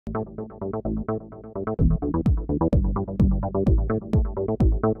This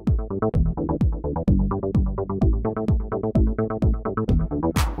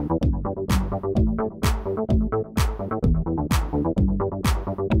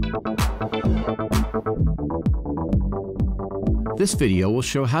video will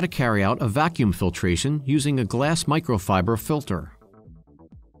show how to carry out a vacuum filtration using a glass microfiber filter.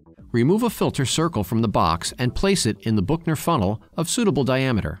 Remove a filter circle from the box and place it in the Buchner funnel of suitable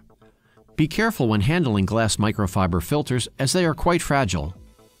diameter. Be careful when handling glass microfiber filters as they are quite fragile.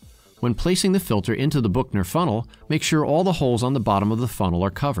 When placing the filter into the Buchner funnel, make sure all the holes on the bottom of the funnel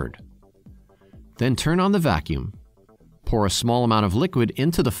are covered. Then turn on the vacuum. Pour a small amount of liquid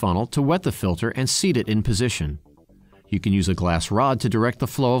into the funnel to wet the filter and seat it in position. You can use a glass rod to direct the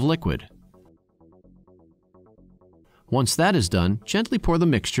flow of liquid. Once that is done, gently pour the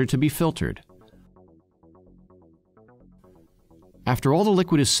mixture to be filtered. After all the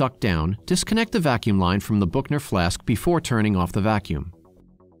liquid is sucked down, disconnect the vacuum line from the Buchner flask before turning off the vacuum.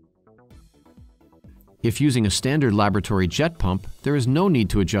 If using a standard laboratory jet pump, there is no need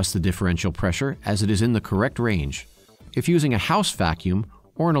to adjust the differential pressure as it is in the correct range. If using a house vacuum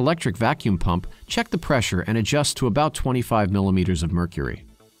or an electric vacuum pump, check the pressure and adjust to about 25 millimeters of mercury.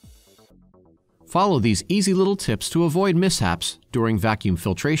 Follow these easy little tips to avoid mishaps during vacuum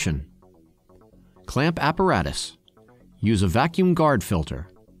filtration. Clamp apparatus. Use a vacuum guard filter.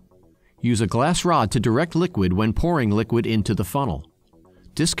 Use a glass rod to direct liquid when pouring liquid into the funnel.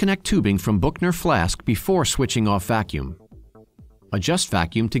 Disconnect tubing from Buchner flask before switching off vacuum. Adjust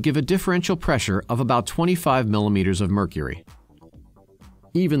vacuum to give a differential pressure of about 25 millimeters of mercury.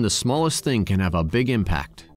 Even the smallest thing can have a big impact.